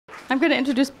I'm going to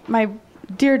introduce my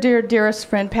dear, dear, dearest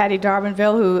friend, Patti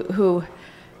D'Arbanville, who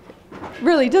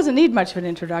really doesn't need much of an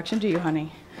introduction, do you, honey?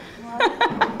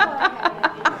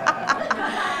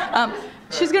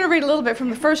 She's going to read a little bit from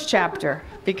the first chapter,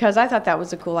 because I thought that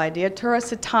was a cool idea. Tura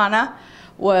Satana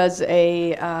was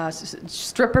a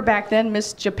stripper back then,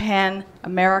 Miss Japan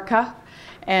America,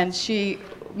 and she,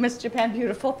 Miss Japan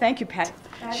Beautiful, thank you, Pat.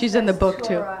 She's in the book,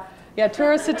 too. Yeah,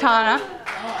 Tura Satana.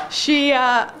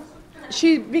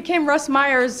 She became Russ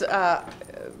Meyer's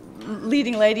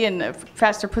leading lady in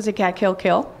Faster Pussycat Kill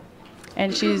Kill,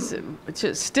 and she's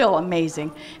still amazing.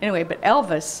 Anyway, but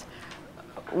Elvis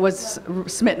was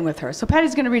smitten with her. So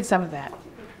Patty's going to read some of that.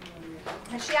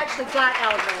 And she actually got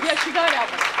Elvis. Yeah, she got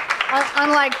Elvis.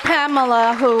 Unlike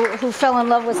Pamela, who fell in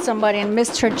love with somebody and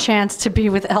missed her chance to be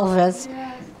with Elvis.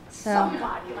 Yes. So,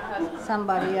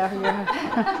 somebody, yeah,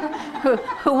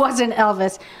 who wasn't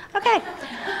Elvis. Okay.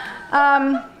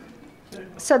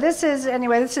 So this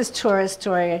is Tura's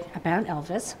story about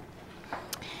Elvis.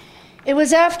 It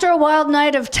was after a wild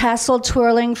night of tassel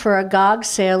twirling for agog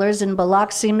sailors in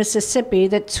Biloxi, Mississippi,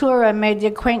 that Tura made the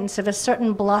acquaintance of a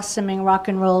certain blossoming rock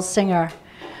and roll singer.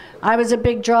 I was a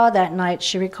big draw that night,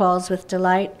 she recalls with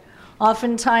delight.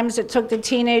 Oftentimes it took the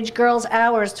teenage girls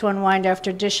hours to unwind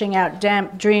after dishing out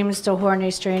damp dreams to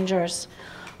horny strangers.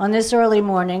 On this early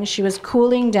morning, she was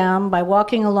cooling down by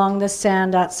walking along the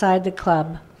sand outside the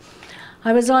club.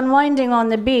 I was unwinding on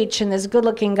the beach, and this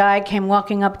good-looking guy came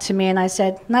walking up to me, and I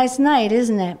said, "Nice night,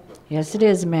 isn't it?" "Yes, it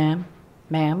is, ma'am."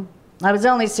 "Ma'am." I was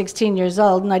only 16 years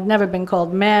old, and I'd never been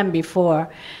called ma'am before.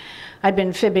 I'd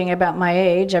been fibbing about my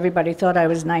age. Everybody thought I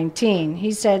was 19.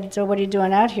 He said, "So what are you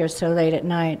doing out here so late at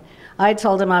night?" I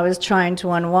told him I was trying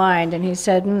to unwind, and he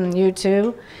said, "You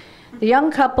too?" The young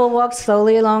couple walked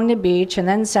slowly along the beach and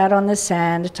then sat on the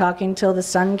sand, talking till the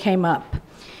sun came up.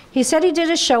 He said he did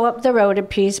a show up the road a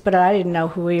piece, but I didn't know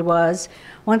who he was.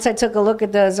 Once I took a look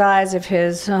at those eyes of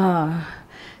his,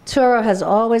 Tura has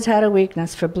always had a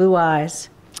weakness for blue eyes.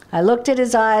 I looked at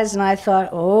his eyes and I thought,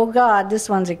 oh God, this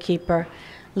one's a keeper.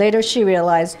 Later she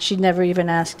realized she'd never even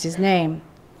asked his name.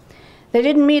 They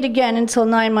didn't meet again until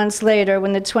 9 months later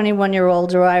when the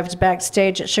 21-year-old arrived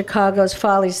backstage at Chicago's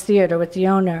Follies Theater with the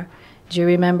owner. "Do you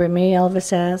remember me?"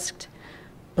 Elvis asked.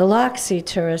 "Biloxi,"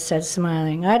 Tura said,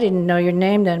 smiling. "I didn't know your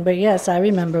name then, but yes, I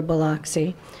remember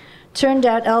Biloxi." Turned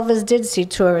out Elvis did see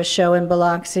Tura's show in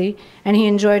Biloxi, and he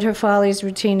enjoyed her Follies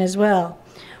routine as well.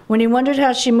 When he wondered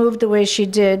how she moved the way she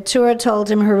did, Tura told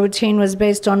him her routine was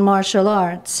based on martial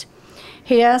arts.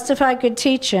 He asked if I could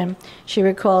teach him, she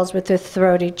recalls with a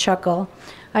throaty chuckle.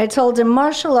 I told him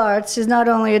martial arts is not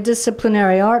only a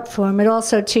disciplinary art form, it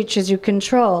also teaches you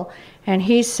control. And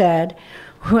he said,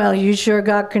 "Well, you sure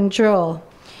got control."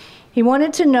 He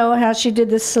wanted to know how she did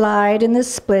the slide and the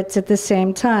splits at the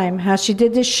same time, how she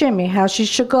did the shimmy, how she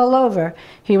shook all over.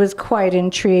 He was quite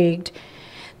intrigued.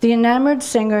 The enamored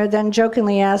singer then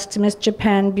jokingly asked Miss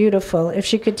Japan Beautiful if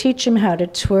she could teach him how to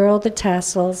twirl the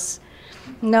tassels.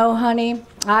 "No, honey,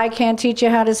 I can't teach you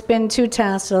how to spin 2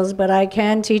 tassels, but I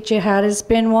can teach you how to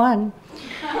spin 1.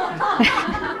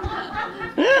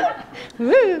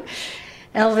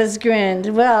 Elvis grinned.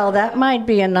 Well, that might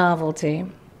be a novelty.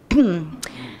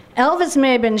 Elvis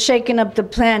may have been shaking up the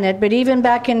planet, but even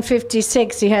back in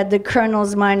 '56, he had the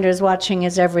Colonel's minders watching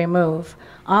his every move.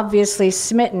 Obviously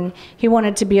smitten, he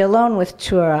wanted to be alone with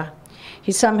Tura.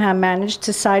 He somehow managed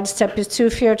to sidestep his 2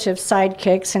 furtive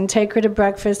sidekicks and take her to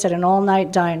breakfast at an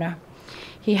all-night diner.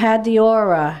 He had the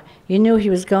aura. You knew he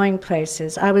was going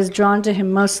places. I was drawn to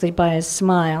him mostly by his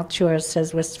smile, Tura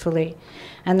says wistfully.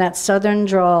 And that southern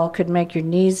drawl could make your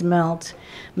knees melt.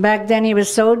 Back then he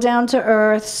was so down to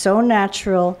earth, so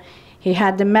natural. He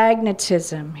had the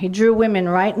magnetism. He drew women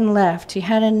right and left. He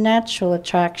had a natural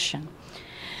attraction.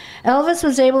 Elvis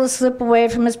was able to slip away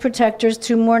from his protectors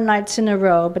 2 more nights in a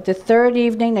row, but the 3rd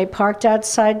evening they parked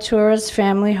outside Tura's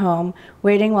family home,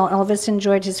 waiting while Elvis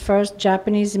enjoyed his first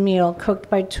Japanese meal cooked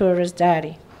by Tura's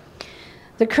daddy.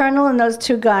 The Colonel and those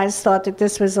 2 guys thought that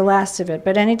this was the last of it,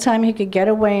 but anytime he could get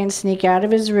away and sneak out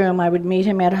of his room, I would meet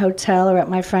him at a hotel or at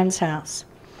my friend's house.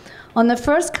 On the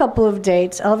first couple of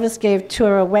dates, Elvis gave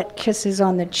Tura wet kisses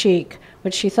on the cheek,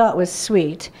 which she thought was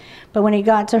sweet, but when he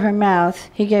got to her mouth,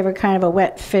 he gave her kind of a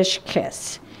wet fish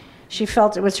kiss. She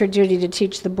felt it was her duty to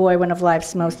teach the boy one of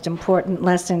life's most important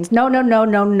lessons. No, no, no,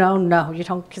 no, no, no, you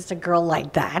don't kiss a girl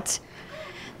like that.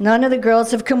 None of the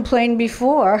girls have complained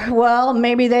before. Well,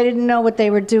 maybe they didn't know what they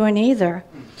were doing either.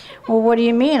 Well, what do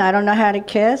you mean? I don't know how to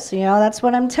kiss? You know, that's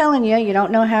what I'm telling you. You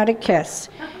don't know how to kiss.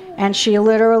 And she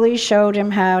literally showed him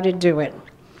how to do it.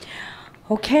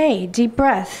 Okay, deep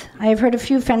breath. I have heard a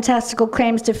few fantastical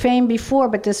claims to fame before,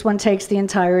 but this one takes the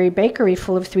entire bakery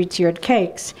full of 3-tiered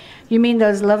cakes. You mean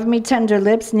those love me tender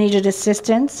lips needed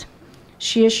assistance?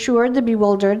 She assured the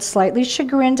bewildered, slightly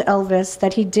chagrined Elvis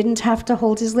that he didn't have to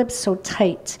hold his lips so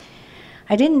tight.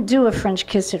 I didn't do a French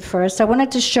kiss at first. I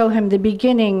wanted to show him the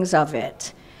beginnings of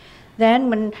it.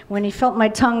 Then, when he felt my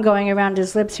tongue going around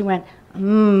his lips, he went,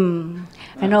 mmm.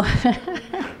 And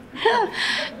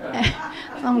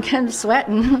I'm kind of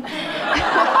sweating.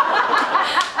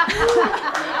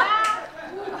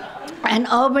 And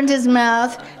opened his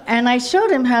mouth, and I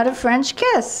showed him how to French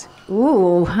kiss.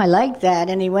 Ooh, I like that,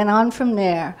 and he went on from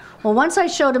there. Well, once I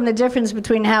showed him the difference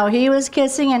between how he was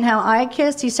kissing and how I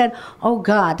kissed, he said, oh,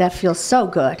 God, that feels so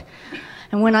good.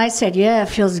 And when I said, yeah, it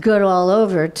feels good all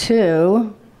over,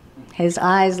 too, his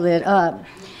eyes lit up.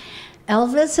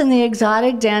 Elvis and the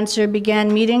exotic dancer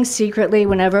began meeting secretly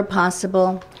whenever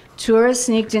possible. Tura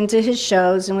sneaked into his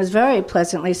shows and was very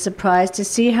pleasantly surprised to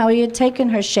see how he had taken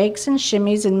her shakes and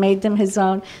shimmies and made them his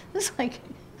own. It was like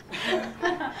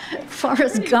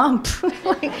Forrest Gump.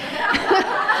 Oh,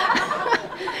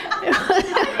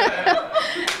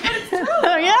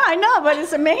 yeah, I know, but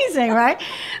it's amazing, right?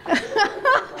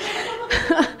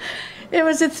 It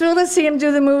was a thrill to see him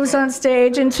do the moves on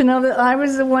stage and to know that I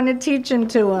was the one to teach him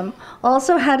to him.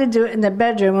 Also how to do it in the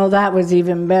bedroom, well, that was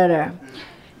even better.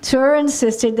 Tura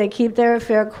insisted they keep their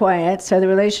affair quiet so the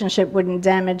relationship wouldn't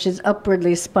damage his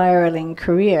upwardly spiraling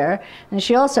career, and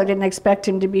she also didn't expect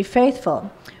him to be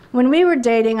faithful. When we were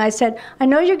dating, I said, I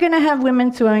know you're going to have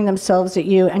women throwing themselves at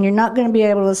you, and you're not going to be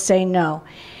able to say no.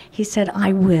 He said,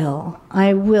 I will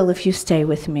if you stay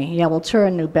with me. Yeah, well,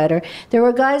 Tura knew better. There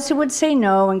were guys who would say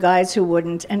no and guys who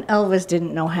wouldn't, and Elvis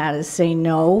didn't know how to say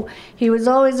no. He was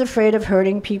always afraid of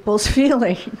hurting people's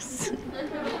feelings.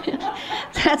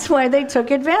 That's why they took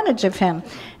advantage of him,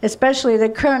 especially the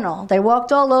Colonel. They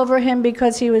walked all over him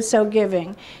because he was so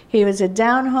giving. He was a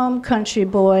down-home country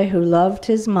boy who loved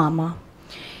his mama.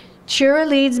 Tura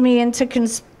leans into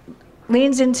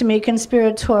me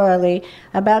conspiratorially,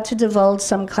 about to divulge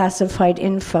some classified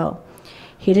info.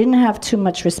 He didn't have too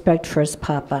much respect for his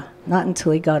papa, not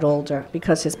until he got older,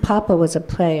 because his papa was a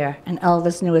player, and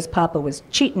Elvis knew his papa was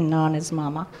cheating on his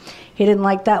mama. He didn't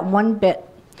like that one bit.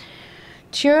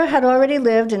 Tura had already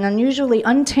lived an unusually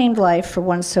untamed life for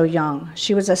one so young.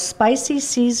 She was a spicy,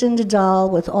 seasoned doll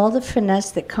with all the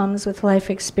finesse that comes with life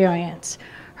experience.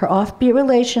 Her offbeat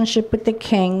relationship with the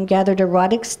king gathered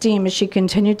erotic steam as she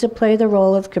continued to play the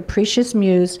role of capricious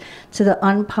muse to the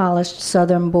unpolished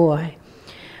southern boy.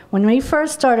 When we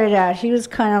first started out, he was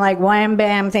kind of like, wham,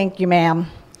 bam, thank you, ma'am,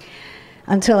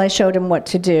 until I showed him what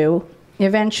to do.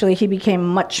 Eventually, he became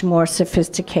much more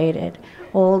sophisticated.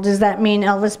 Well, does that mean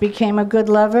Elvis became a good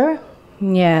lover?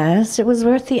 Yes, it was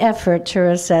worth the effort,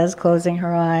 Tura says, closing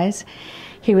her eyes.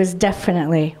 He was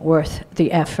definitely worth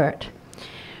the effort.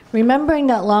 Remembering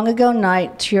that long ago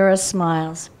night, Tura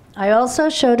smiles. I also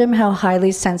showed him how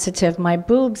highly sensitive my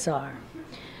boobs are.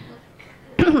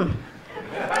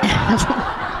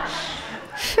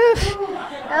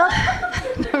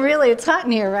 Really, it's hot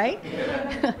in here, right?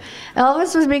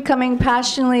 Elvis was becoming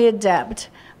passionately adept,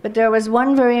 but there was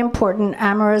one very important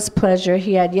amorous pleasure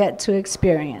he had yet to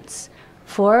experience.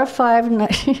 4 or 5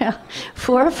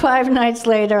 nights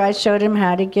later, I showed him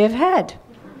how to give head.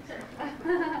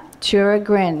 Tura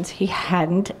grinned. He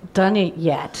hadn't done it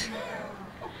yet.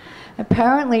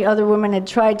 Apparently, other women had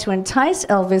tried to entice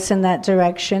Elvis in that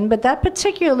direction, but that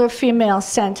particular female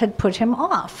scent had put him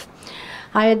off.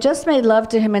 I had just made love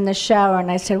to him in the shower,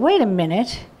 and I said, wait a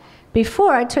minute.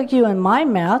 Before I took you in my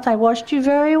mouth, I washed you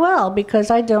very well, because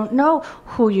I don't know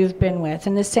who you've been with,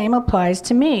 and the same applies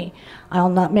to me. I'll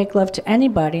not make love to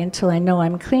anybody until I know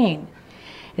I'm clean.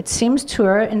 It seems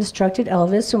Tura instructed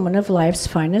Elvis in one of life's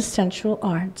finest sensual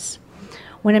arts.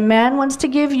 When a man wants to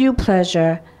give you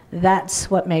pleasure, that's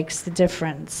what makes the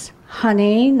difference.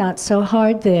 Honey, not so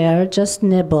hard there, just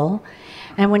nibble.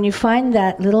 And when you find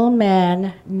that little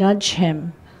man, nudge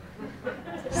him.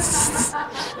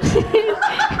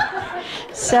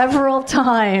 Several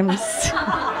times.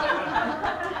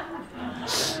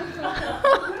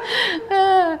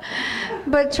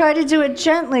 But try to do it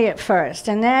gently at first,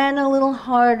 and then a little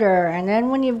harder. And then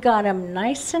when you've got him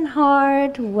nice and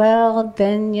hard, well,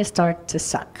 then you start to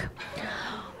suck.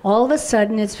 All of a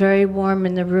sudden, it's very warm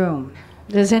in the room.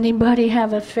 Does anybody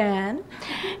have a fan?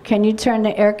 Can you turn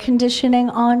the air conditioning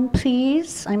on,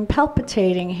 please? I'm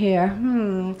palpitating here.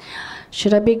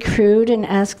 Should I be crude and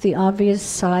ask the obvious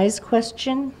size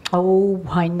question? Oh,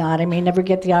 why not? I may never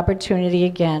get the opportunity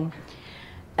again.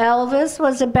 Elvis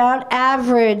was about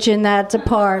average in that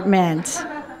department.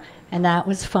 And that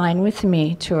was fine with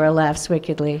me, Tura laughs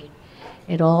wickedly.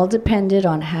 It all depended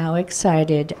on how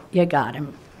excited you got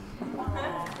him.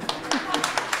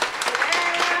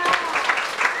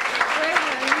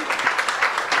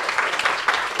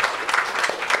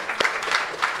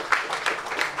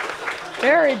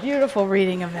 Very beautiful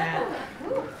reading of that.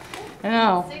 I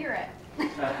know. Cigarette.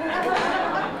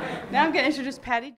 Now I'm going to introduce Patti.